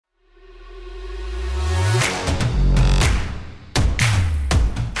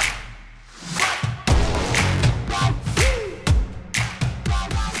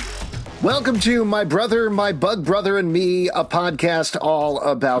Welcome to My Brother, My Bug Brother, and Me, a podcast all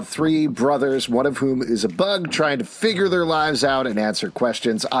about three brothers, one of whom is a bug, trying to figure their lives out and answer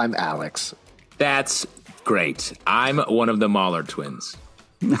questions. I'm Alex. That's great. I'm one of the Mahler twins.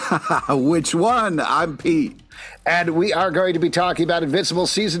 Which one? I'm Pete. And we are going to be talking about Invincible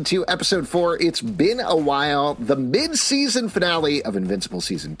Season 2, Episode 4. It's been a while. The mid-season finale of Invincible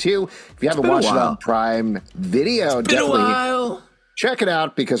Season 2. If you haven't watched it on Prime Video, definitely check it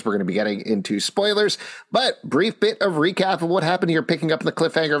out because we're going to be getting into spoilers. But brief bit of recap of what happened here, picking up the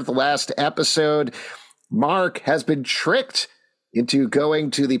cliffhanger of the last episode. Mark has been tricked into going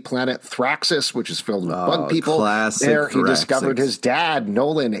to the planet Thraxis, which is filled with bug people. There he discovered his dad,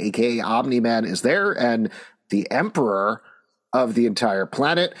 Nolan, a.k.a. Omni-Man, is there, and the emperor of the entire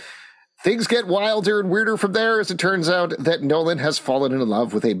planet. Things get wilder and weirder from there as it turns out that Nolan has fallen in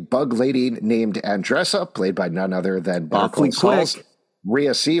love with a bug lady named Andressa, played by none other than Better Saul's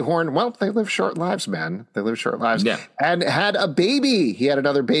Rhea Seehorn. Well, they live short lives, man. They live short lives. Yeah. And had a baby. He had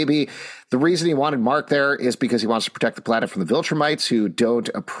another baby. The reason he wanted Mark there is because he wants to protect the planet from the Viltrumites, who don't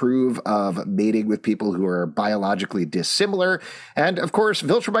approve of mating with people who are biologically dissimilar. And, of course,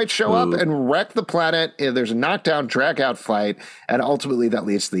 Viltrumites show up and wreck the planet. There's a knockdown, drag-out fight, and ultimately that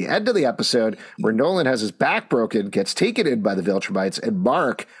leads to the end of the episode where Nolan has his back broken, gets taken in by the Viltrumites, and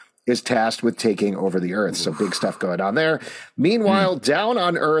Mark is tasked with taking over the Earth. So big stuff going on there. Meanwhile, down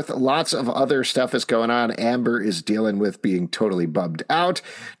on Earth, lots of other stuff is going on. Amber is dealing with being totally bummed out.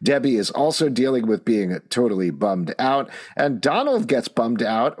 Debbie is also dealing with being totally bummed out. And Donald gets bummed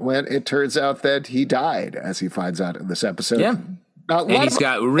out when it turns out that he died, as he finds out in this episode. Yeah.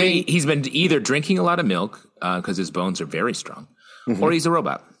 And he's been either drinking a lot of milk because his bones are very strong, or he's a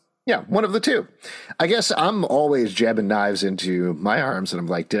robot. Yeah, one of the two. I guess I'm always jabbing knives into my arms, and I'm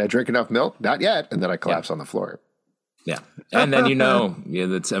like, did I drink enough milk? Not yet. And then I collapse on the floor. Yeah. And then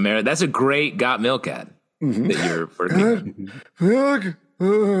that's a great got milk ad that you're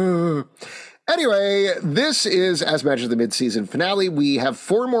milk. Anyway, this is, as mentioned, the mid-season finale. We have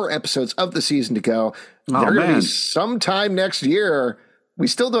 4 more episodes of the season to go. They're going to be sometime next year. We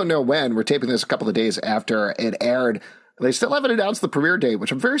still don't know when. We're taping this a couple of days after it aired. They still haven't announced the premiere date,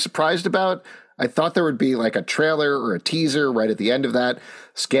 which I'm very surprised about. I thought there would be like a trailer or a teaser right at the end of that.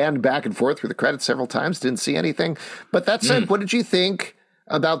 Scanned back and forth through the credits several times, didn't see anything. But that said, what did you think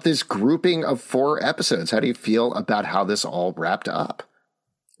about this grouping of 4 episodes? How do you feel about how this all wrapped up?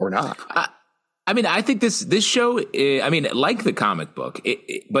 Or not? I think this show, like the comic book,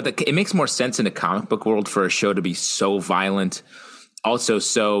 it makes more sense in a comic book world for a show to be so violent, also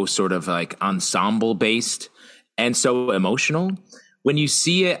so sort of like ensemble based, and so emotional. When you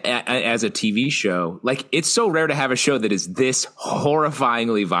see it as a TV show, like, it's so rare to have a show that is this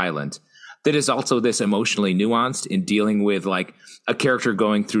horrifyingly violent, that is also this emotionally nuanced in dealing with like a character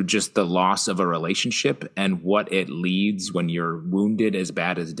going through just the loss of a relationship and what it leads when you're wounded as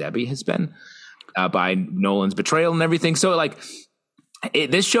bad as Debbie has been by Nolan's betrayal and everything. So like,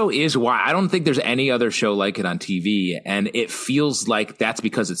 this show is why I don't think there's any other show like it on TV. And it feels like that's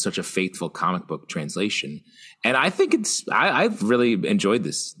because it's such a faithful comic book translation. And I think I've really enjoyed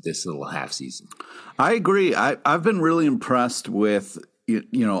this little half season. I agree. I've been really impressed with,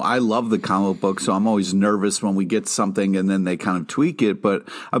 I love the comic book, so I'm always nervous when we get something and then they kind of tweak it. But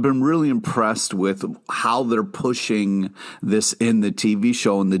I've been really impressed with how they're pushing this in the TV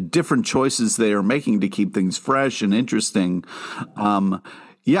show and the different choices they are making to keep things fresh and interesting.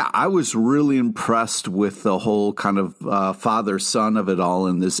 Yeah, I was really impressed with the whole kind of father-son of it all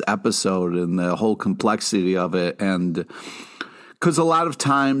in this episode and the whole complexity of it. And because a lot of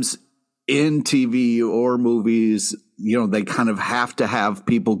times in TV or movies, they kind of have to have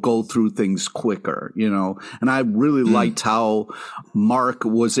people go through things quicker, and I really liked how Mark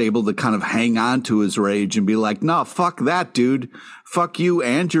was able to kind of hang on to his rage and be like, no, fuck that, dude. Fuck you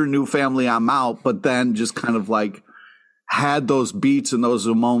and your new family. I'm out. But then just kind of like had those beats and those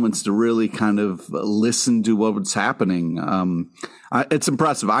moments to really kind of listen to what was happening. It's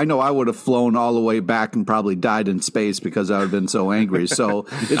impressive. I know I would have flown all the way back and probably died in space because I would have been so angry. So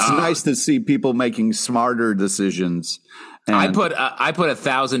it's nice to see people making smarter decisions. And I put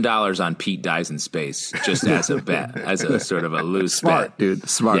 $1,000 on Pete dies in space just as a bet, as a sort of a loose bet. Dude,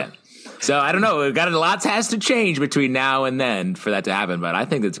 smart. Yeah. So I don't know. A lot has to change between now and then for that to happen, but I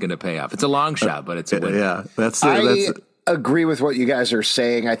think it's going to pay off. It's a long shot, but it's a win. Yeah, I agree with what you guys are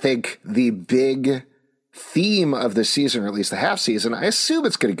saying. I think the big theme of the season, or at least the half season, I assume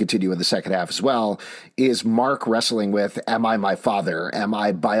it's going to continue in the second half as well, is Mark wrestling with, am I my father? Am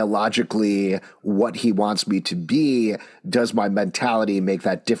I biologically what he wants me to be? Does my mentality make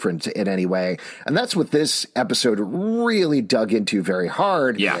that different in any way? And that's what this episode really dug into very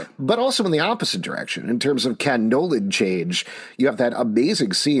hard. Yeah. But also in the opposite direction, in terms of can Nolan change? You have that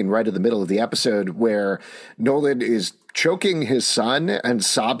amazing scene right in the middle of the episode where Nolan is choking his son and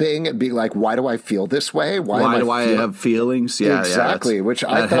sobbing and being like, why do I feel this way? Why do I have feelings? Yeah, exactly. Yeah, which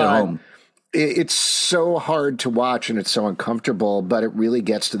I thought it's so hard to watch and it's so uncomfortable, but it really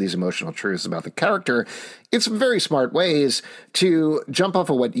gets to these emotional truths about the character. It's very smart ways to jump off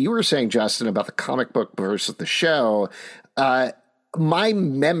of what you were saying, Justin, about the comic book versus the show. My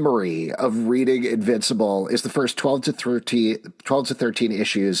memory of reading Invincible is the first 12 to 13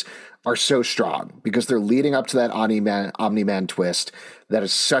 issues are so strong because they're leading up to that Omni-Man twist that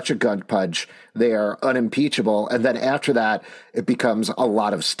is such a gun punch. They are unimpeachable. And then after that, it becomes a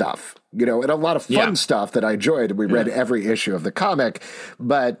lot of stuff, and a lot of fun stuff that I enjoyed. We read every issue of the comic,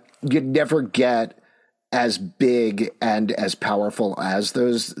 but you never get as big and as powerful as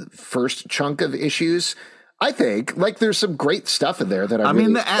those first chunk of issues. I think there's some great stuff in there that I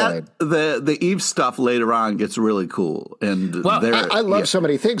mean, the Eve stuff later on gets really cool, and I love so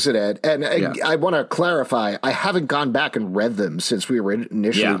many things in it. And I want to clarify, I haven't gone back and read them since we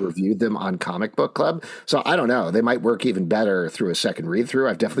initially reviewed them on Comic Book Club. So I don't know, they might work even better through a second read through.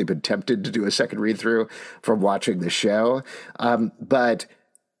 I've definitely been tempted to do a second read through from watching the show, but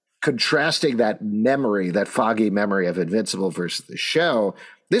contrasting that foggy memory of Invincible versus the show,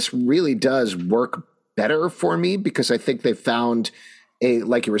 this really does work better for me because I think they found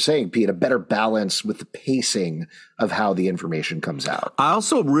like you were saying, Pete, a better balance with the pacing of how the information comes out. I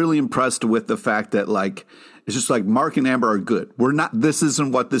also really impressed with the fact that it's just Mark and Amber are good. This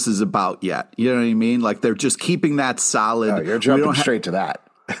isn't what this is about yet. You know what I mean? They're just keeping that solid. Oh, you're jumping straight to that.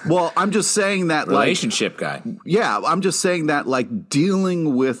 Well, I'm just saying that relationship guy. Yeah, I'm just saying that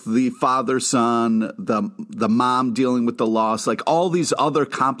dealing with the father-son, the mom dealing with the loss, all these other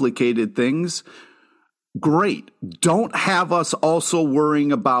complicated things. Great. Don't have us also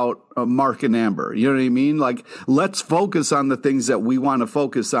worrying about Mark and Amber. You know what I mean? Let's focus on the things that we want to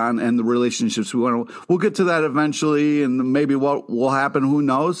focus on and the relationships we want to. We'll get to that eventually, and maybe what will happen, who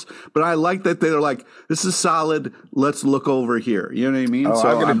knows? But I like that they're this is solid. Let's look over here. You know what I mean? So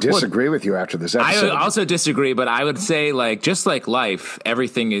I'm going to disagree with you after this episode. I also disagree, but I would say just like life,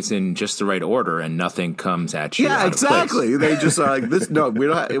 everything is in just the right order, and nothing comes at you. Yeah, exactly. They just are this. No, we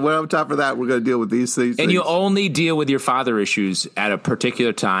don't have time for that. We're going to deal with these things. And you only deal with your father issues at a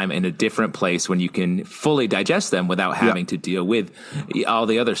particular time in a different place when you can fully digest them without having to deal with all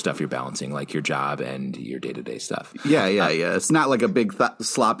the other stuff you're balancing, like your job and your day-to-day stuff. Yeah. It's not like a big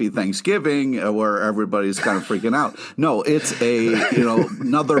sloppy Thanksgiving where everybody's kind of freaking out. No, it's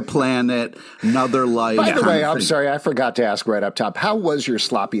another planet, another life. By the way, I'm sorry, I forgot to ask right up top. How was your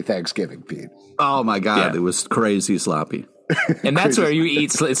sloppy Thanksgiving, Pete? Oh my God, It was crazy sloppy. And that's where you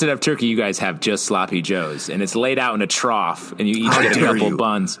eat, instead of turkey, you guys have just sloppy joes, and it's laid out in a trough, and you each get a couple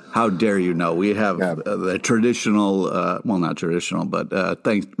buns. How dare you? No, we have the traditional, not traditional, but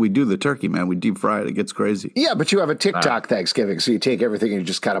we do the turkey, man. We deep fry it. It gets crazy. Yeah, but you have a TikTok Thanksgiving, so you take everything and you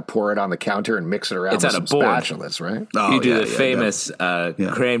just kind of pour it on the counter and mix it around with some spatulas, right? You do the famous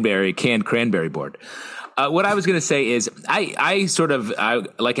canned cranberry board. What I was going to say is I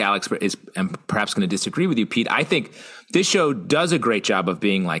like Alex am perhaps going to disagree with you, Pete. I think this show does a great job of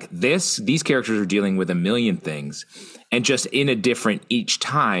being this. These characters are dealing with a million things, and just in a different each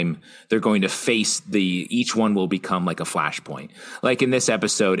time, they're going to face each one will become like a flashpoint. Like in this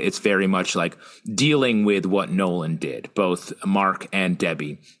episode, it's very much dealing with what Nolan did, both Mark and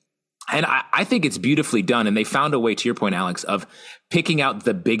Debbie. And I think it's beautifully done. And they found a way, to your point, Alex, of picking out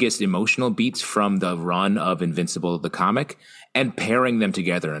the biggest emotional beats from the run of Invincible, the comic, and pairing them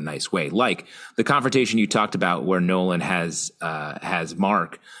together in a nice way. Like the confrontation you talked about where Nolan has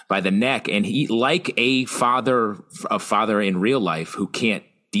Mark by the neck, and he, like a father in real life who can't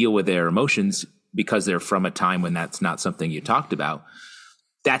deal with their emotions because they're from a time when that's not something you talked about.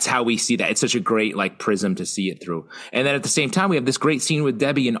 That's how we see that. It's such a great prism to see it through. And then at the same time, we have this great scene with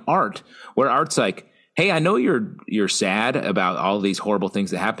Debbie and Art, where Art's like, hey, I know you're sad about all these horrible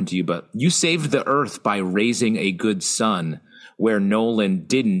things that happened to you, but you saved the earth by raising a good son where Nolan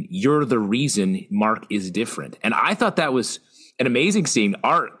didn't. You're the reason Mark is different. And I thought that was an amazing scene.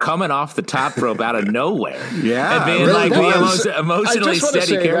 Art coming off the top rope out of nowhere. Yeah. And being really like the emotionally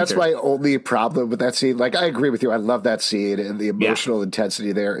steady character. That's my only problem with that scene. Like, I agree with you. I love that scene, and the emotional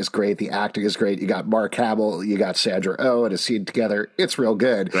intensity there is great. The acting is great. You got Mark Hamill, you got Sandra Oh, and a scene together. It's real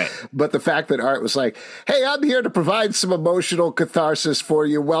good. Right. But the fact that Art was like, hey, I'm here to provide some emotional catharsis for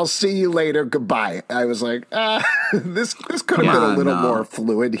you. Well, see you later. Goodbye. I was like, this could have been a little more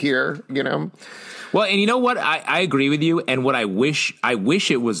fluid here, you know? Well, and you know what? I agree with you. And what I wish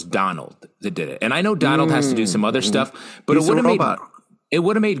it was Donald that did it. And I know Donald has to do some other stuff, but it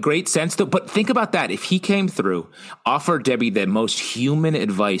would have made great sense though. But think about that. If he came through, offered Debbie the most human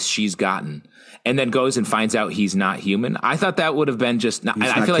advice she's gotten, and then goes and finds out he's not human, I thought that would have been just.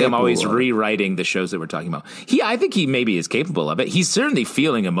 I feel like I'm always rewriting the shows that we're talking about. I think he maybe is capable of it. He's certainly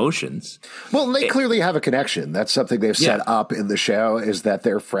feeling emotions. Well, they clearly have a connection. That's something they've set up in the show, is that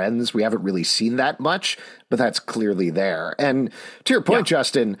they're friends. We haven't really seen that much, but that's clearly there. And to your point,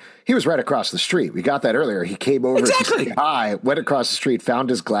 Justin, he was right across the street. We got that earlier. He came over to say hi, went across the street, found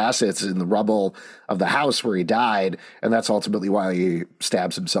his glasses in the rubble of the house where he died, and that's ultimately why he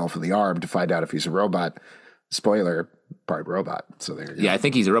stabs himself in the arm to find out if he's a robot. Spoiler, part robot. So there you go. Yeah, I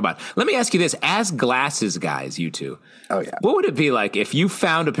think he's a robot. Let me ask you this. As glasses guys, you two, what would it be like if you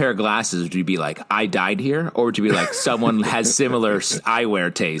found a pair of glasses? Would you be like, I died here? Or would you be like, someone has similar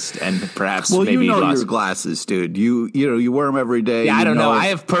eyewear taste and perhaps maybe lost your glasses, dude. You wear them every day. Yeah, I don't know. I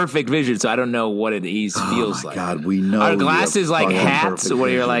have perfect vision, so I don't know what it feels like. God, we know. Are glasses like hats where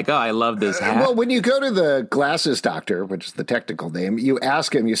you're like, oh, I love this hat? Well, when you go to the glasses doctor, which is the technical name, you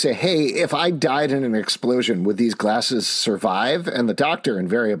ask him, you say, hey, if I died in an explosion, would these glasses survive? And the doctor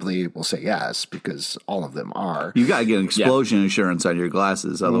invariably will say yes, because all of them are. You got to get explosion insurance on your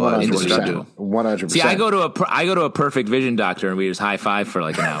glasses, otherwise what do you do? 100%. See, I go to a perfect vision doctor and we just high five for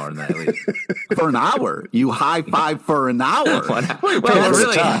like an hour and then I leave. For an hour? You high five for an hour? Well,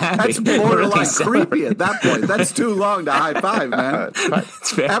 really that's borderline creepy at that point. That's too long to high five, man.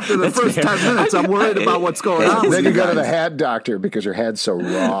 After the first 10 minutes, I'm worried about what's going on. Then you go to the head doctor because your head's so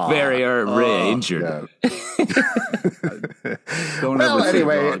raw. Very injured. Yeah. Well,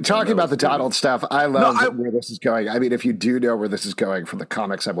 anyway, talking about the Donald stuff, I love where this is going. I mean, if you do know where this is going from the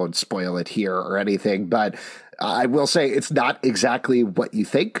comics, I won't spoil it here or anything, but I will say it's not exactly what you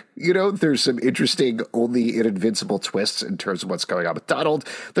think. You know, there's some interesting only in Invincible twists in terms of what's going on with Donald.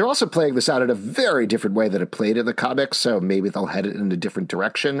 They're also playing this out in a very different way than it played in the comics, so maybe they'll head it in a different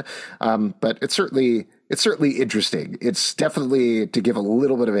direction. But it's certainly interesting. It's definitely, to give a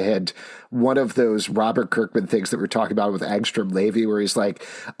little bit of a hint, one of those Robert Kirkman things that we're talking about with Angstrom Levy, where he's like,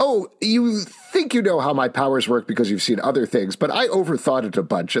 oh, you think you know how my powers work because you've seen other things, but I overthought it a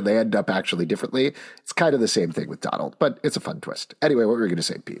bunch and they end up actually differently. It's kind of the same thing with Donald, but it's a fun twist. Anyway, what were you going to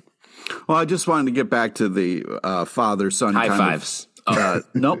say, Pete? Well, I just wanted to get back to the father-son high fives.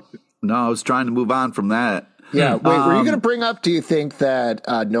 Nope. No, I was trying to move on from that. Yeah, wait, were you going to bring up, do you think that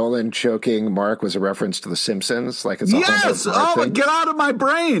Nolan choking Mark was a reference to The Simpsons? Like it's yes! Get out of my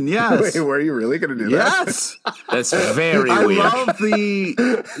brain, yes. Wait, were you really going to do that? Yes! That's very weird. I love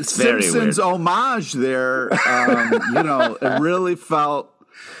the Simpsons homage there. It really felt...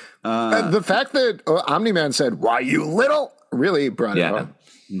 the fact that Omni-Man said, why, you little, really brought it home.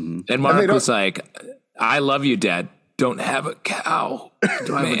 Mm-hmm. And Mark was like, I love you, Dad. Don't have a cow.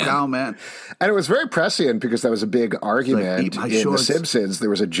 Don't have a cow, man. And it was very prescient because that was a big argument in The Simpsons.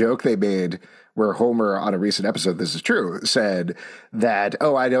 There was a joke they made where Homer, on a recent episode, this is true, said that,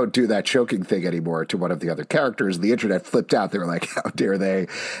 oh, I don't do that choking thing anymore to one of the other characters. The internet flipped out. They were like, how dare they?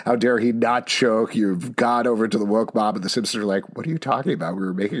 How dare he not choke? You've gone over to the woke mob. And The Simpsons are like, what are you talking about? We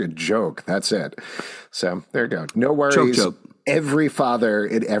were making a joke. That's it. So there you go. No worries. Choke. Every father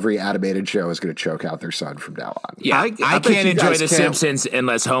in every animated show is going to choke out their son from now on. Yeah, I can't enjoy The Simpsons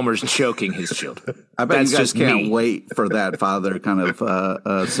unless Homer's choking his children. I bet you guys can't wait for that father kind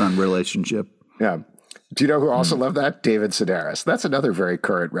of son relationship. Yeah. Do you know who also loved that? David Sedaris. That's another very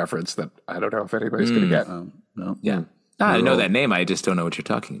current reference that I don't know if anybody's going to get. No. Yeah. I know that name. I just don't know what you're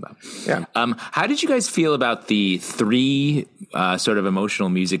talking about. Yeah. How did you guys feel about the 3 sort of emotional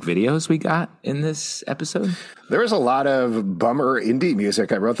music videos we got in this episode? There was a lot of bummer indie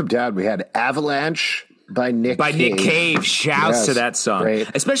music. I wrote them down. We had Avalanche by Nick Cave. Shouts to that song. Great.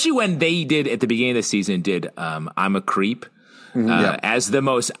 Especially when they did, at the beginning of the season, I'm a Creep. As the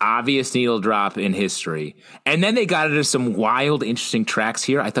most obvious needle drop in history. And then they got into some wild, interesting tracks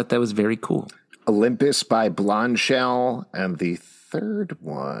here. I thought that was very cool. Olympus by Blonde Shell, and the third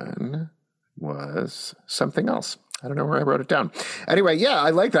one was something else. I don't know where I wrote it down. Anyway, yeah, I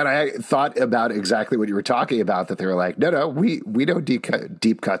like that. I thought about exactly what you were talking about, that they were like, no, we know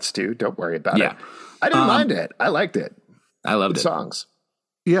deep cuts too. Don't worry about it. I didn't mind it. I liked it. I loved it. Songs.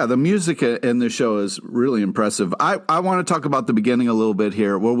 Yeah, the music in the show is really impressive. I want to talk about the beginning a little bit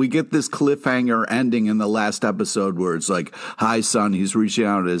here, where we get this cliffhanger ending in the last episode where it's like, hi, son, he's reaching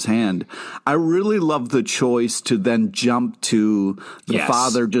out his hand. I really love the choice to then jump to the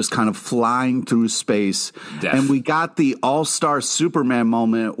father just kind of flying through space. And we got the all-star Superman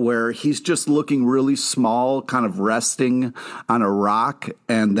moment where he's just looking really small, kind of resting on a rock,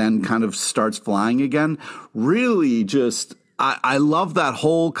 and then kind of starts flying again. Really just... I love that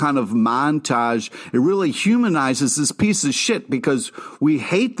whole kind of montage. It really humanizes this piece of shit because we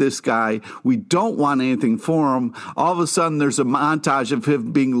hate this guy. We don't want anything for him. All of a sudden, there's a montage of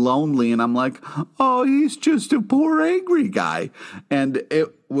him being lonely, and I'm like, oh, he's just a poor, angry guy. And it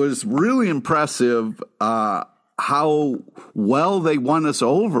was really impressive how well they won us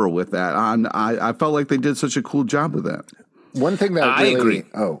over with that. I felt like they did such a cool job with that. One thing that I agree.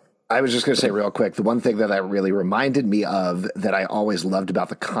 I was just going to say real quick, the one thing that really reminded me of that I always loved about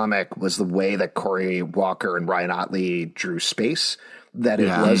the comic was the way that Corey Walker and Ryan Ottley drew space, that it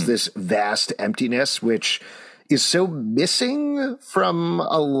was this vast emptiness, which is so missing from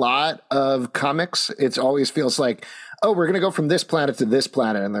a lot of comics. It always feels like, oh, we're going to go from this planet to this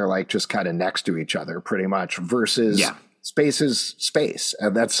planet, and they're like just kind of next to each other pretty much, versus space is space.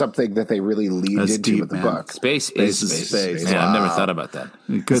 And that's something that they really leaned into with the book. Space is space. Yeah, Wow. I've never thought about that.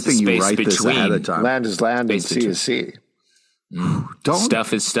 Good thing you write this ahead of time. Land is land and sea is sea.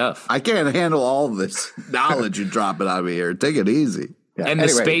 Stuff is stuff. I can't handle all this knowledge you're dropping out of me here. Take it easy. Yeah. And the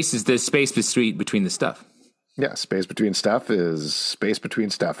space is the space between the stuff. Yeah, space between stuff is space between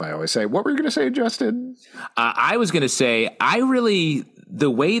stuff, I always say. What were you going to say, Justin? I was going to say, the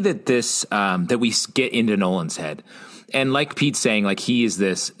way that this, that we get into Nolan's head, and like Pete's saying, like he is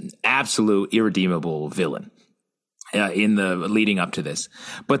this absolute irredeemable villain in the leading up to this.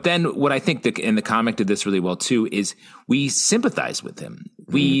 But then what I think in the comic did this really well too is we sympathize with him.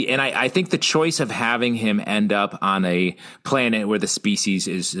 And I think the choice of having him end up on a planet where the species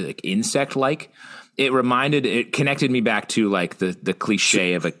is like insect-like, it connected me back to like the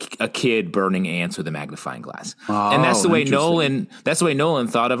cliche of a kid burning ants with a magnifying glass. And that's the way Nolan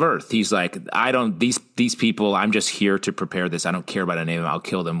thought of Earth. He's like, these people, I'm just here to prepare this. I don't care about any of them. I'll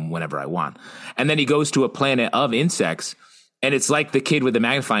kill them whenever I want. And then he goes to a planet of insects, and it's like the kid with the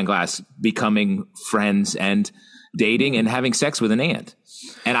magnifying glass becoming friends and dating and having sex with an ant.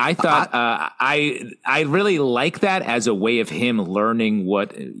 And I thought I really like that as a way of him learning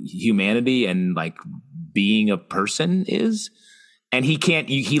what humanity and like being a person is. And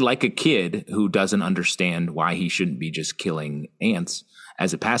he like a kid who doesn't understand why he shouldn't be just killing ants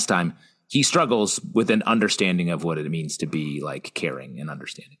as a pastime. He struggles with an understanding of what it means to be like caring and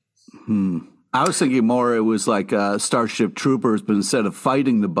understanding. I was thinking more it was like Starship Troopers, but instead of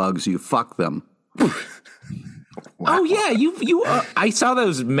fighting the bugs, you fuck them. Wow. Oh yeah, you. I saw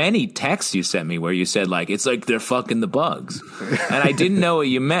those many texts you sent me where you said like it's like they're fucking the bugs, and I didn't know what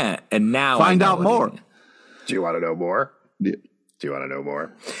you meant, and now find out more. Do you want to know more? Yeah. Do you want to know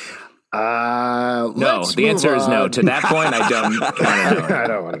more? No, the answer is no. To that point, I don't want to know. I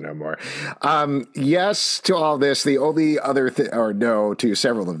don't want to know more. Yes to all this. The only other thing, or no to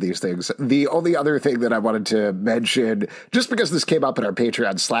several of these things. The only other thing that I wanted to mention, just because this came up in our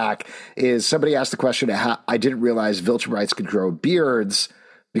Patreon Slack, is somebody asked the question, I didn't realize Viltrumites could grow beards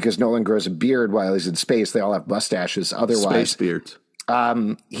because Nolan grows a beard while he's in space. They all have mustaches otherwise. Space beards.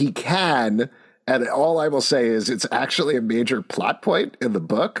 He can. And all I will say is it's actually a major plot point in the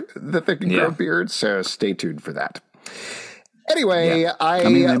book that they can grow beards, so stay tuned for that. Anyway, I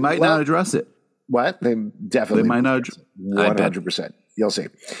mean, they might not address it. What? They definitely might not. 100%. You'll see.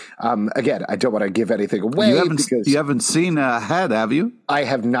 Again, I don't want to give anything away. You haven't seen Ahead, have you? I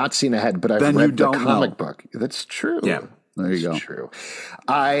have not seen Ahead, but I've read the comic book. That's true. Yeah. There you go. True.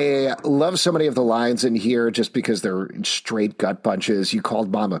 I love so many of the lines in here just because they're straight gut punches. You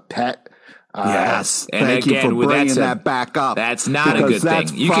called Mom a pet. Yes, and thank you for bringing that back up. That's not a good thing.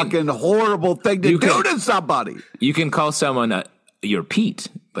 That's fucking horrible thing to do to somebody. You can call someone your Pete,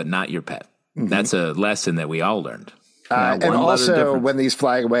 but not your pet. Mm-hmm. That's a lesson that we all learned. And also, when these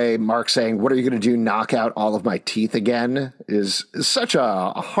flying away, Mark saying, "What are you going to do? Knock out all of my teeth again?" is such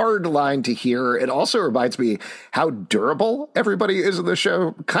a hard line to hear. It also reminds me how durable everybody is in the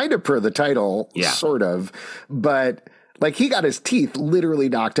show, kind of per the title, sort of, but. Like, he got his teeth literally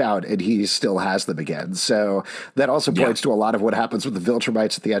knocked out, and he still has them again. So that also points to a lot of what happens with the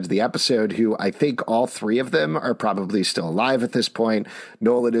Viltrumites at the end of the episode, who I think all three of them are probably still alive at this point.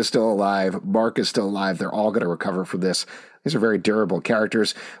 Nolan is still alive. Mark is still alive. They're all going to recover from this. These are very durable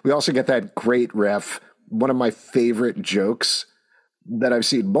characters. We also get that great riff. One of my favorite jokes that I've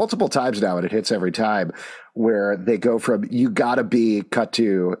seen multiple times now, and it hits every time, where they go from "you gotta be" cut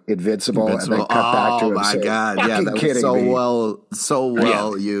to Invincible. And then cut back to him. Oh my God! Yeah, that was so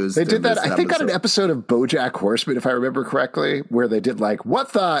well used. They did that, I think, on an episode of BoJack Horseman, if I remember correctly, where they did like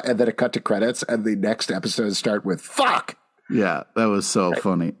 "what the," and then it cut to credits, and the next episodes start with "fuck." Yeah, that was so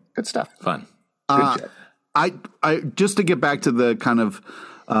funny. Good stuff. Fun. Good shit. I just to get back to the kind of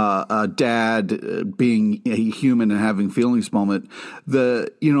dad being a human and having feelings moment.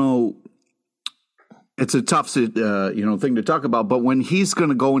 It's a tough thing to talk about. But when he's going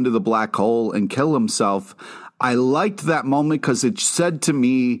to go into the black hole and kill himself, I liked that moment because it said to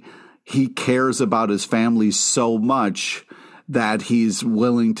me he cares about his family so much that he's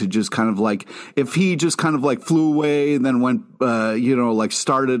willing to just kind of like, if he just kind of like flew away and then went, like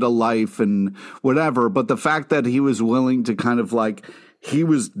started a life and whatever. But the fact that he was willing to kind of like, he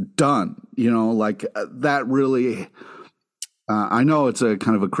was done, that really, I know it's a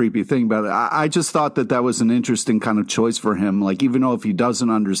kind of a creepy thing, but I just thought that was an interesting kind of choice for him. Like, even though if he doesn't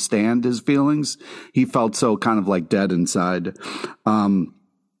understand his feelings, he felt so kind of like dead inside. I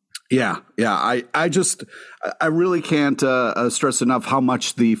really can't stress enough how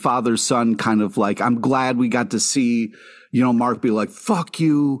much the father-son kind of like, I'm glad we got to see, Mark be like, fuck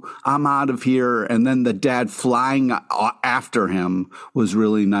you, I'm out of here. And then the dad flying after him was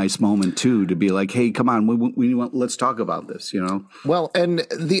really nice moment too, to be like, hey, come on, let's talk about this, Well, and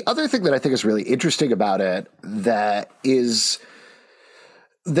the other thing that I think is really interesting about it that is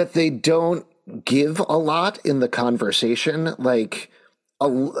that they don't give a lot in the conversation. Like, a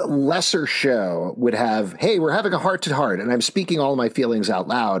lesser show would have, hey, we're having a heart-to-heart, and I'm speaking all of my feelings out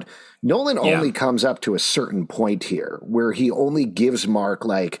loud. Nolan only comes up to a certain point here where he only gives Mark,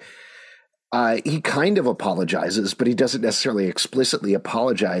 he kind of apologizes, but he doesn't necessarily explicitly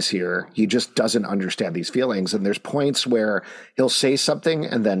apologize here. He just doesn't understand these feelings. And there's points where he'll say something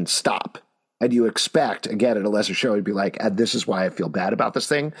and then stop. And you expect, again, at a lesser show, he'd be like, and this is why I feel bad about this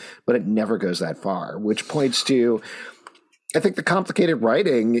thing. But it never goes that far, which points to, I think, the complicated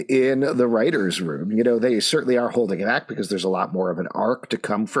writing in the writer's room. They certainly are holding it back because there's a lot more of an arc to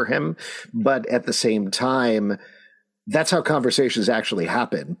come for him. But at the same time, that's how conversations actually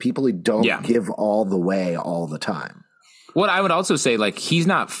happen. People who don't give all the way all the time. What I would also say, he's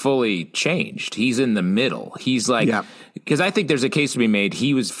not fully changed. He's in the middle. He's because I think there's a case to be made.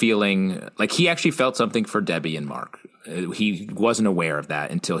 He was feeling like he actually felt something for Debbie and Mark. He wasn't aware of that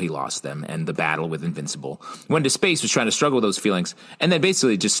until he lost them and the battle with Invincible. Went to space, was trying to struggle with those feelings, and then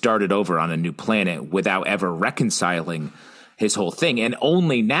basically just started over on a new planet without ever reconciling his whole thing. And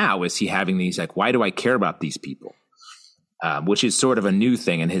only now is he having these, why do I care about these people? Which is sort of a new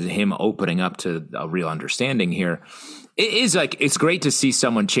thing, and him opening up to a real understanding here. It is it's great to see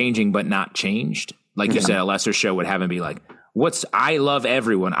someone changing but not changed. Like you said, a lesser show would have him be like, I love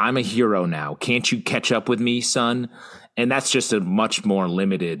everyone. I'm a hero now. Can't you catch up with me, son? And that's just a much more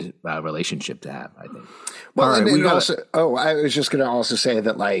limited relationship to have, I think. Well, I was just going to also say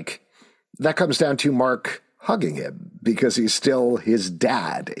that, that comes down to Mark hugging him because he's still his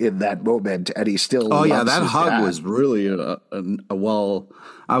dad in that moment, and he still that hug was really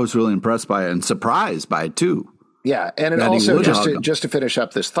I was really impressed by it and surprised by it too. Yeah, and it also, just to finish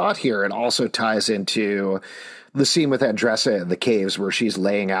up this thought here, it also ties into the scene with Andressa in the caves where she's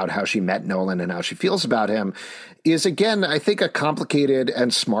laying out how she met Nolan and how she feels about him is, again, I think a complicated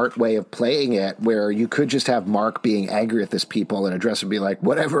and smart way of playing it, where you could just have Mark being angry at this people and Andressa be like,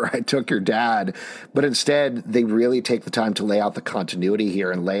 whatever, I took your dad. But instead, they really take the time to lay out the continuity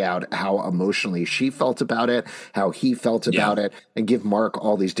here and lay out how emotionally she felt about it, how he felt about it, and give Mark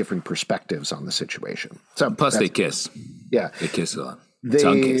all these different perspectives on the situation. So plus they kiss. Yeah. They kiss a lot.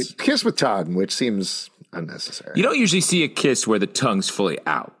 They kiss with tongue, which seems unnecessary. You don't usually see a kiss where the tongue's fully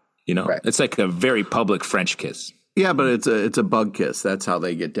out. Right. It's like a very public French kiss. Yeah, but it's a bug kiss. That's how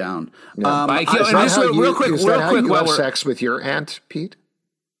they get down. Yeah. Real quick, you have sex with your aunt, Pete?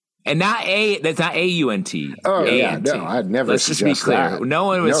 And that's not A-U-N-T. Oh, yeah, no, I'd never Let's just be clear. That. No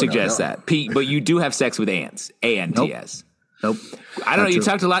one would suggest that, Pete. But you do have sex with ants, A-N-T-S. Nope. I don't know. You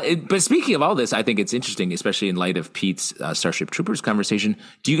talked a lot, but speaking of all this, I think it's interesting, especially in light of Pete's Starship Troopers conversation.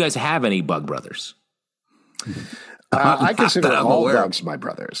 Do you guys have any bug brothers? I consider all bugs my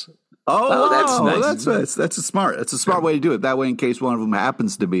brothers. Oh, that's nice. That's a smart way to do it. That way, in case one of them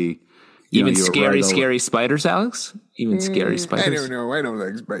happens to be even scary spiders, Alex. Even scary spiders. I don't know. I don't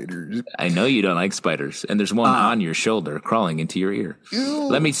like spiders. I know you don't like spiders, and there's one on your shoulder crawling into your ear. Ew.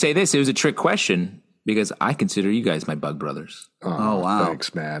 Let me say this: it was a trick question because I consider you guys my bug brothers. Oh wow!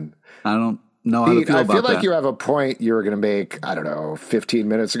 Thanks, man. I don't. know how to feel about that. I feel like you have a point you were going to make, I don't know, 15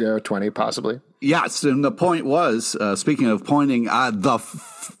 minutes ago, 20 possibly. Yes, and the point was, speaking of pointing, the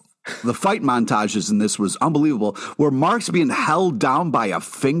fight montages in this was unbelievable. Where Mark's being held down by a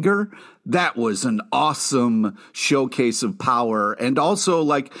finger, that was an awesome showcase of power. And also,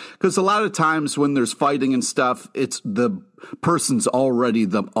 like, because a lot of times when there's fighting and stuff, it's the person's already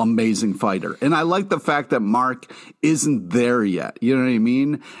the amazing fighter. And I like the fact that Mark isn't there yet. You know what I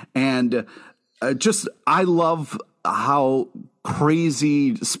mean? And I love how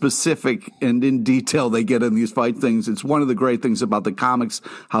crazy specific and in detail they get in these fight things. It's one of the great things about the comics,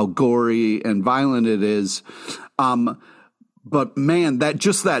 how gory and violent it is. But man,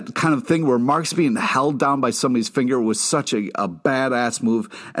 that kind of thing where Mark's being held down by somebody's finger was such a badass move.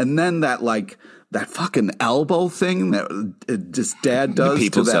 And then that fucking elbow thing that just dad does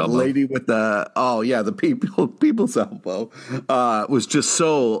to that elbow. Lady with the people's elbow was just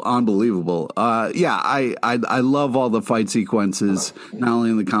so unbelievable. I love all the fight sequences, not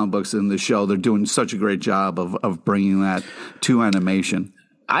only in the comic books and the show. They're doing such a great job of bringing that to animation.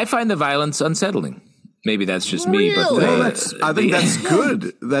 I find the violence unsettling. Maybe that's just me, but I think that's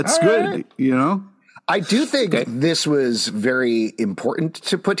good. That's good. Right. You know. I do think this was very important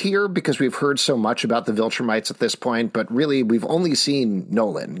to put here because we've heard so much about the Viltrumites at this point, but really we've only seen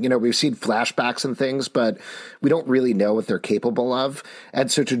Nolan. You know, we've seen flashbacks and things, but we don't really know what they're capable of.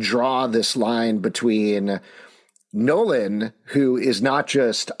 And so to draw this line between Nolan, who is not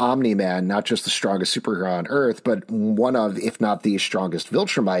just Omni-Man, not just the strongest superhero on Earth, but one of, if not the strongest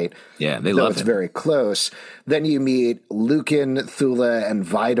Viltrumite. Yeah, they love it. It's very close. Then you meet Lucan, Thula, and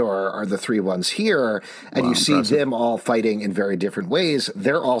Vidor are the three ones here, and you see them all fighting in very different ways.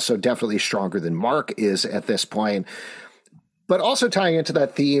 They're also definitely stronger than Mark is at this point. But also tying into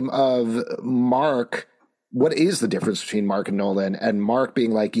that theme of Mark, what is the difference between Mark and Nolan? And Mark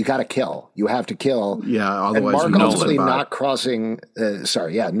being like, you got to kill. You have to kill. Yeah, otherwise and Mark ultimately not crossing.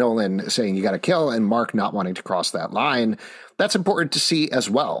 Nolan saying you got to kill, and Mark not wanting to cross that line. That's important to see as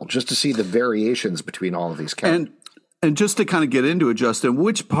well, just to see the variations between all of these characters. And just to kind of get into it, Justin,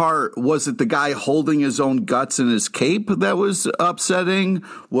 which part was it? The guy holding his own guts in his cape that was upsetting?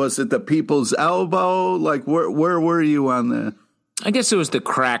 Was it the people's elbow? Like, where were you on the? I guess it was the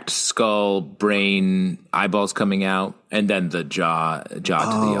cracked skull, brain, eyeballs coming out, and then the jaw to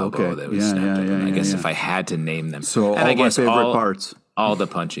the elbow that was snapped. I guess if I had to name them, so all my favorite parts, all the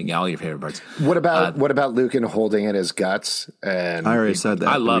punching, all your favorite parts. What about Lucan holding in his guts? And I already said that.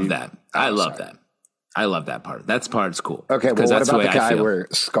 I love that. I love that. I love that part. That part's cool. Okay, well, what about the guy where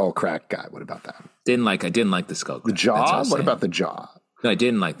skull crack guy? What about that? I didn't like the skull crack. The jaw. What about the jaw? No, I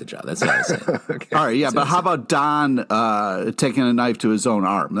didn't like the jaw. That's what I was saying. Okay. All right, yeah, but how about Don taking a knife to his own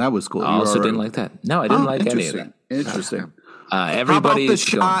arm? That was cool. I also didn't like that. No, I didn't like any of that. Interesting. Everybody. How about the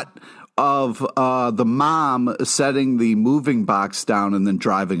shot of the mom setting the moving box down and then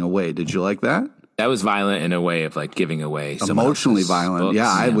driving away? Did you like that? That was violent in a way of like giving away. Emotionally violent. Books.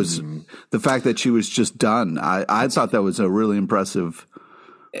 Yeah, I was. The fact that she was just done. I thought that was a really impressive.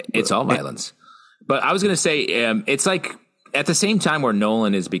 It's all violence. But I was going to say, it's like, at the same time where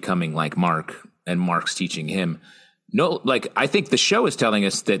Nolan is becoming like Mark and Mark's teaching him, I think the show is telling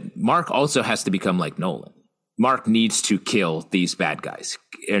us that Mark also has to become like Nolan. Mark needs to kill these bad guys.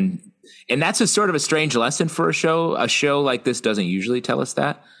 And that's a sort of a strange lesson for a show. A show like this doesn't usually tell us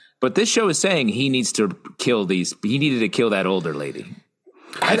that. But this show is saying he needs to kill he needed to kill that older lady.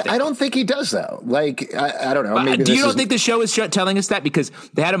 I don't think he does, though. Like, I don't know. Maybe do you don't think the show is telling us that? Because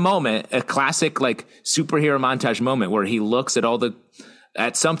they had a classic, like, superhero montage moment where he looks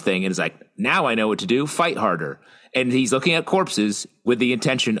at something and is like, now I know what to do, fight harder. And he's looking at corpses with the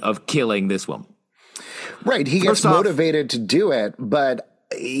intention of killing this woman. Right. He gets motivated to do it, but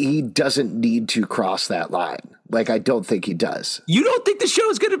he doesn't need to cross that line. Like, I don't think he does. You don't think the show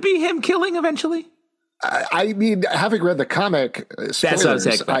is going to be him killing eventually? I mean, having read the comic,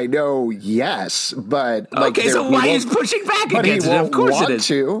 spoilers, I know, yes, but okay. So why he's pushing back against it? Of course, it is.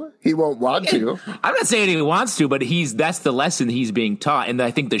 He won't want to. I'm not saying he wants to, but that's the lesson he's being taught, and I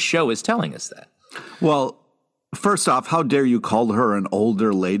think the show is telling us that. Well, first off, how dare you call her an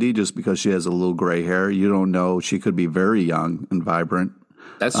older lady just because she has a little gray hair? You don't know; she could be very young and vibrant.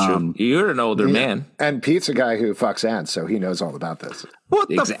 That's true. You're an older man. And Pete's a guy who fucks ants, so he knows all about this. What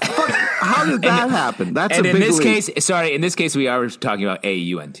the fuck? How did that happen? That's and a in big this leap. case, in this case, we are talking about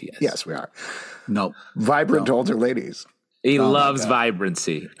AUNTS. Yes, we are. No. Vibrant older ladies. He loves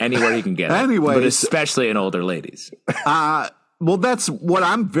vibrancy anywhere he can get it. Anyways, but especially in older ladies. Well, that's what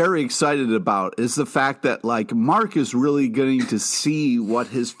I'm very excited about is the fact that like Mark is really getting to see what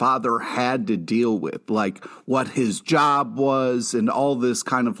his father had to deal with, like what his job was and all this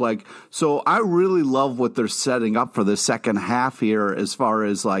kind of like. So I really love what they're setting up for the second half here as far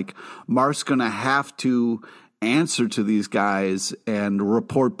as like Mark's going to have to answer to these guys and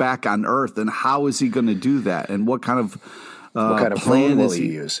report back on Earth. And how is he going to do that? And what kind of plan will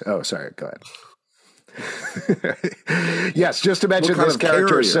he use? Oh, sorry. Go ahead. Yes, just to mention this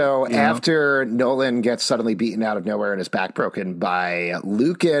character. So after Nolan gets suddenly beaten out of nowhere and his back broken by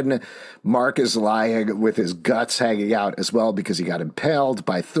Lucan, Mark is lying with his guts hanging out as well because he got impaled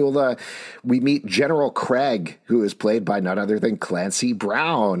by Thula. We meet General Craig, who is played by none other than Clancy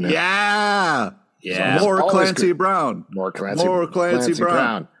Brown. Yeah. Yeah. So more Clancy Brown. More Clancy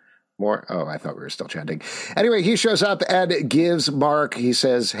Brown. More. Oh, I thought we were still chanting. Anyway, he shows up and gives Mark, he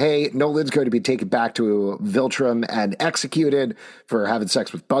says, hey, Nolan's going to be taken back to Viltrum and executed for having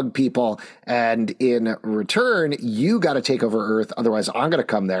sex with bug people. And in return, you got to take over Earth. Otherwise, I'm going to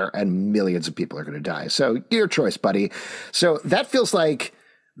come there and millions of people are going to die. So your choice, buddy. So that feels like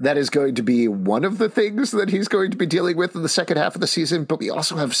that is going to be one of the things that he's going to be dealing with in the second half of the season. But we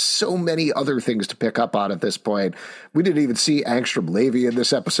also have so many other things to pick up on at this point. We didn't even see Angstrom Levy in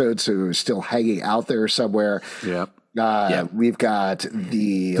this episode, so he's still hanging out there somewhere. Yep. We've got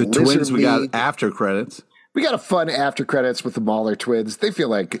the twins. We got after credits. We got a fun after credits with the Mahler twins. They feel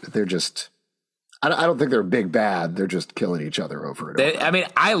like they're just... I don't think they're big bad. They're just killing each other over and over. I mean,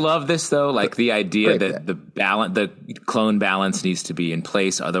 I love this though. Like the idea that the clone balance needs to be in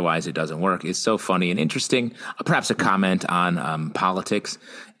place, otherwise it doesn't work. Is so funny and interesting. Perhaps a comment on politics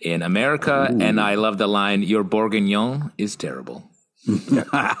in America. Ooh. And I love the line, "Your bourguignon is terrible."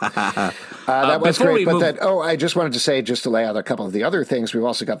 That was great. I just wanted to say, just to lay out a couple of the other things, we've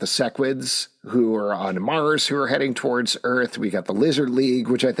also got the Sequids who are on Mars, who are heading towards Earth. We got the Lizard League,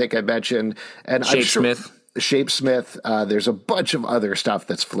 which I think I mentioned, and Shapesmith. There's a bunch of other stuff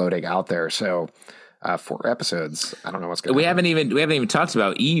that's floating out there. So 4 episodes. I don't know what's going to happen. We haven't even talked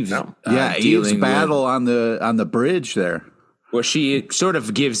about Eve. No. Eve's battle on the bridge there. Well, she sort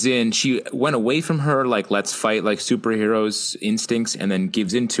of gives in. She went away from her, like, let's fight like superheroes instincts, and then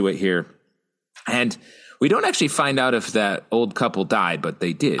gives into it here. And we don't actually find out if that old couple died, but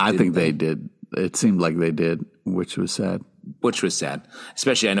they did. I think they did. It seemed like they did, which was sad.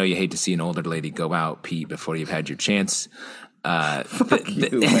 Especially, I know you hate to see an older lady go out, Pete, before you've had your chance. Fuck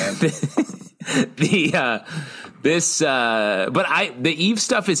you, man. The Eve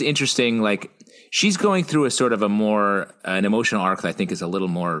stuff is interesting, like, she's going through a sort of an emotional arc that I think is a little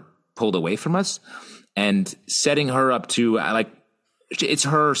more pulled away from us, and setting her up to it's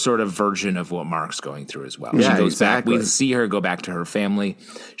her sort of version of what Mark's going through as well. Yeah, she goes exactly. back. We see her go back to her family.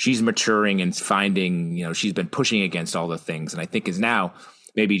 She's maturing and finding, she's been pushing against all the things, and I think is now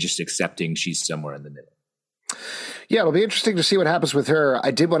maybe just accepting she's somewhere in the middle. Yeah, it'll be interesting to see what happens with her.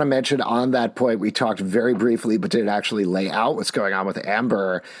 I did want to mention on that point, we talked very briefly, but didn't actually lay out what's going on with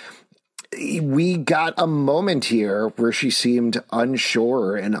Amber. We got a moment here where she seemed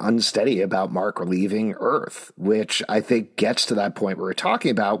unsure and unsteady about Mark leaving Earth, which I think gets to that point we were talking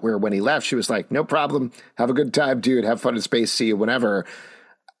about, where when he left, she was like, no problem. Have a good time, dude. Have fun in space. See you whenever.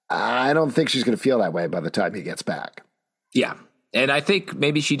 I don't think she's going to feel that way by the time he gets back. Yeah. And I think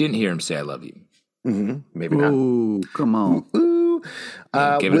maybe she didn't hear him say, I love you. Mm-hmm. Maybe not. Ooh, come on. Ooh.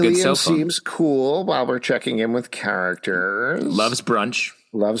 William seems cool while we're checking in with characters. Loves brunch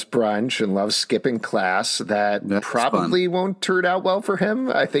And loves skipping class. That's probably fun. Won't turn out well for him.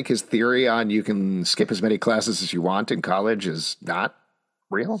 I think his theory on you can skip as many classes as you want in college is not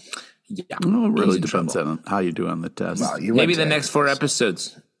real. Yeah. Well, it really depends on how you do on the test. Well, maybe the next 4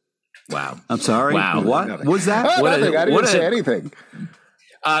 episodes. Wow. I'm sorry. Wow. What was that? Oh, nothing. I didn't say anything.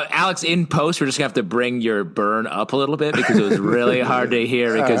 Alex, in post, we're just going to have to bring your burn up a little bit because it was really hard to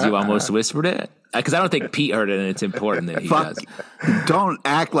hear because you almost whispered it. Because I don't think Pete heard it, and it's important that he does. Don't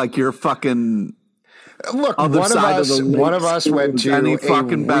act like you're fucking. Look, one of us went to any a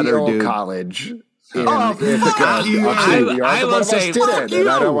fucking real college. Fuck you! I will say, fuck you. And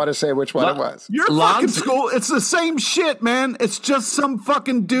I don't want to say which one it was. Your fucking school, it's the same shit, man. It's just some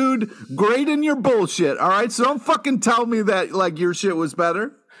fucking dude grading your bullshit, all right? So don't fucking tell me that, like, your shit was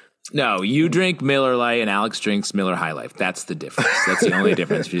better. No, you drink Miller Lite and Alex drinks Miller High Life. That's the difference. That's the only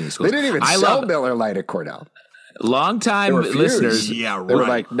difference between the schools. They didn't even sell Miller Lite at Cornell. Long-time listeners. Yeah, right. They were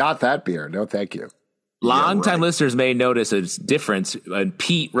like, not that beer. No, thank you. Long-time listeners may notice a difference.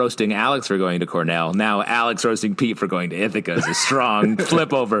 Pete roasting Alex for going to Cornell. Now Alex roasting Pete for going to Ithaca is a strong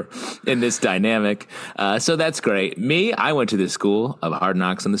flip over in this dynamic. So that's great. Me, I went to the school of hard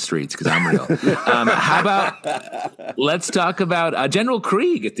knocks on the streets because I'm real. How about let's talk about General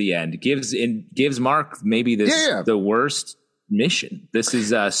Krieg at the end gives Mark maybe the worst mission. This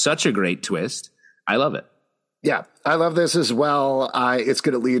is such a great twist. I love it. Yeah, I love this as well. It's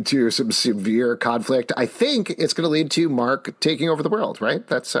going to lead to some severe conflict. I think it's going to lead to Mark taking over the world, right?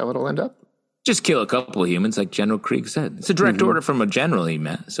 That's how it'll end up. Just kill a couple of humans, like General Krieg said. It's a direct order from a general he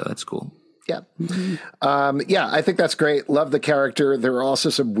met, so that's cool. Yeah. I think that's great. Love the character. There are also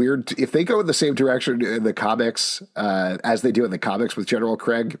some weird, if they go in the same direction in the comics as they do in the comics with General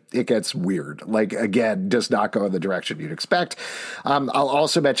Krieg, it gets weird. Like, again, does not go in the direction you'd expect. I'll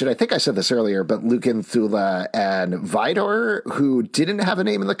also mention, I think I said this earlier, but Lucan, Thula, and Vidor, who didn't have a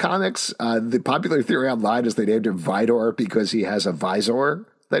name in the comics. The popular theory online is they named him Vidor because he has a visor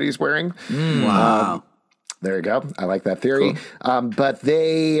that he's wearing. Wow. There you go. I like that theory. Cool. But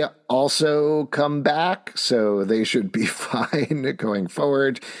they also come back, so they should be fine going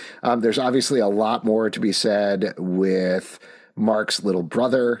forward. There's obviously a lot more to be said with Mark's little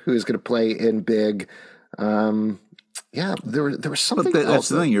brother, who's going to play in Big. There was something else. That's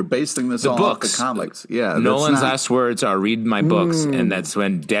the thing. You're basing this all off the comics. Yeah. Nolan's last words are read my books, and that's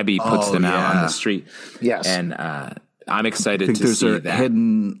when Debbie puts them out on the street. Yes. And I'm excited to see there's a that.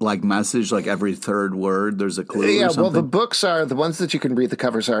 hidden message, like every third word, there's a clue. Yeah, or something. well, the books are the ones that you can read. The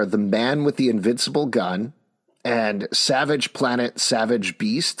covers are The Man with the Invincible Gun and Savage Planet, Savage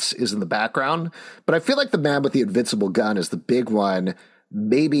Beasts is in the background. But I feel like The Man with the Invincible Gun is the big one.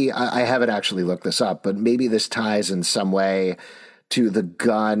 Maybe I haven't actually looked this up, but maybe this ties in some way to the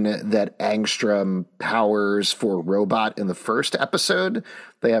gun that Angstrom powers for Robot in the first episode.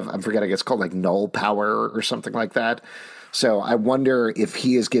 They have, I'm forgetting, it's called like Null Power or something like that. So I wonder if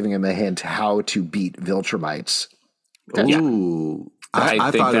he is giving him a hint how to beat Viltrumites. Ooh.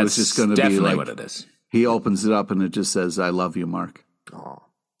 I thought it was just going to be like what it is. He opens it up and it just says, "I love you, Mark." Oh,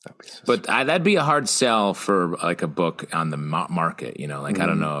 that'd be so but that'd be a hard sell for like a book on the market. You know, like I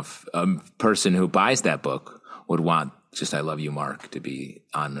don't know if a person who buys that book would want just "I love you, Mark" to be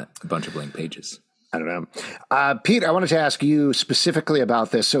on a bunch of blank pages. I don't know. Pete, I wanted to ask you specifically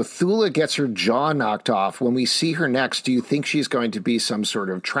about this. So Thula gets her jaw knocked off. When we see her next, do you think she's going to be some sort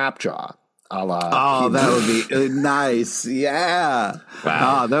of trap jaw? A la that would be nice. Yeah.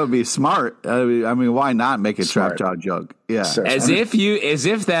 Wow. That would be smart. I mean, why not make a trap jaw joke? Yeah. So as if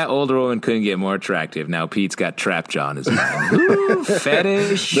that older woman couldn't get more attractive. Now Pete's got trap jaw in his mind. Ooh,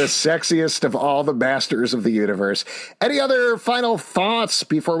 fetish. The sexiest of all the masters of the universe. Any other final thoughts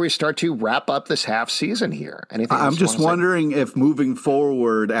before we start to wrap up this half season here? Anything I'm just wondering if moving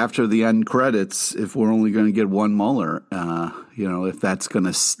forward after the end credits, if we're only going to get one Mueller, if that's going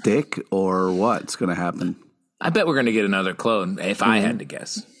to stick or what's going to happen. I bet we're going to get another clone if I had to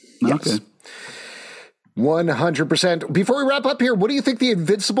guess. Yes. Okay. 100%. Before we wrap up here, what do you think the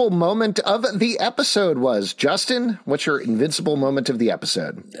invincible moment of the episode was? Justin, what's your invincible moment of the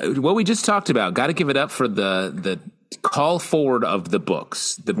episode? What we just talked about, got to give it up for the call forward of the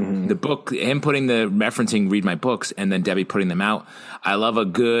books. The book, him putting the referencing read my books and then Debbie putting them out. I love a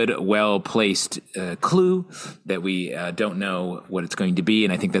good, well-placed clue that we don't know what it's going to be.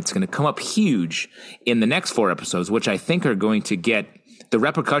 And I think that's going to come up huge in the next 4 episodes, which I think are going to get the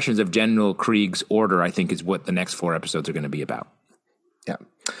repercussions of General Krieg's order, I think, is what the next 4 episodes are going to be about. Yeah.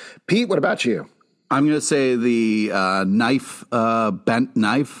 Pete, what about you? I'm going to say the bent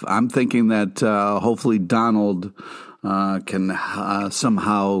knife. I'm thinking that hopefully Donald can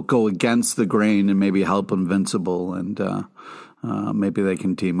somehow go against the grain and maybe help Invincible, and maybe they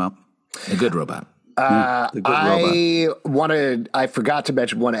can team up. A good robot. I forgot to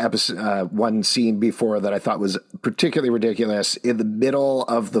mention one scene before that I thought was particularly ridiculous. In the middle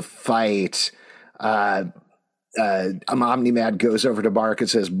of the fight, Omni-Man goes over to Mark and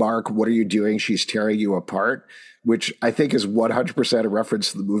says, "Mark, what are you doing? She's tearing you apart," which I think is 100% a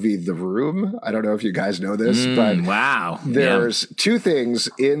reference to the movie The Room. I don't know if you guys know this, but wow. There's 2 things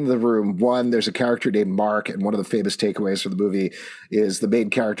in The Room. One, there's a character named Mark, and one of the famous takeaways from the movie is the main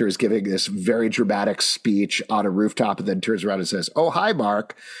character is giving this very dramatic speech on a rooftop and then turns around and says, "Oh, hi,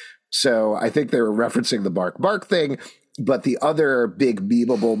 Mark." So I think they were referencing the Mark thing. But the other big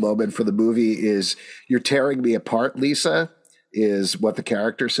memeable moment for the movie is, "You're tearing me apart, Lisa," is what the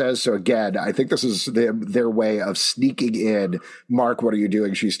character says. So again, I think this is their way of sneaking in, "Mark, what are you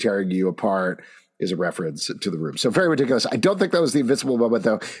doing? She's tearing you apart," is a reference to the room. So very ridiculous. I don't think that was the Invincible moment,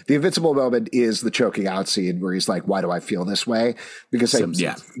 though. The Invincible moment is the choking out scene where he's like, why do I feel this way? Because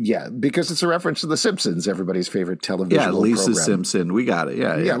because it's a reference to The Simpsons, everybody's favorite television program. Yeah, Lisa Simpson. We got it.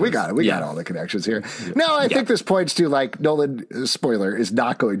 Yeah, we got it. We got all the connections here. No, I think this points to, like, Nolan, spoiler, is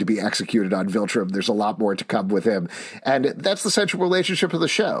not going to be executed on Viltrum. There's a lot more to come with him. And that's the central relationship of the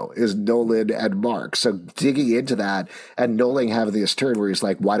show, is Nolan and Mark. So digging into that and Nolan having this turn where he's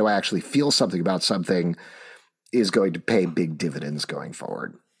like, why do I actually feel something about something, is going to pay big dividends going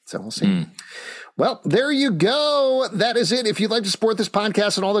forward. So we'll see. Well, there you go. That is it. If you'd like to support this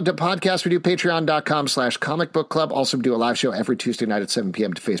podcast and all the podcasts we do, patreon.com/Comic Book Club. Also do a live show every Tuesday night at 7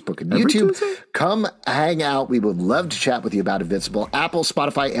 p.m. to Facebook and YouTube. Come hang out. We would love to chat with you about Invincible. Apple,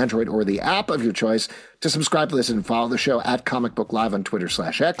 Spotify, Android, or the app of your choice. To subscribe, listen, and follow the show at Comic Book Live on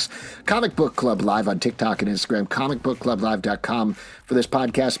Twitter/X, Comic Book Club Live on TikTok and Instagram, comicbookclublive.com for this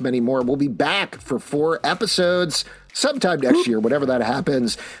podcast, many more. We'll be back for 4 episodes sometime next year, whenever that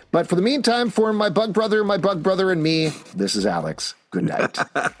happens. But for the meantime, for my bug brother, and me, this is Alex. Good night.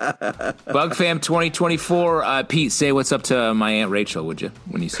 Bug Fam 2024. Pete, say what's up to my Aunt Rachel, would you,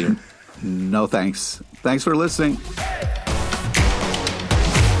 when you see her? No, thanks. Thanks for listening.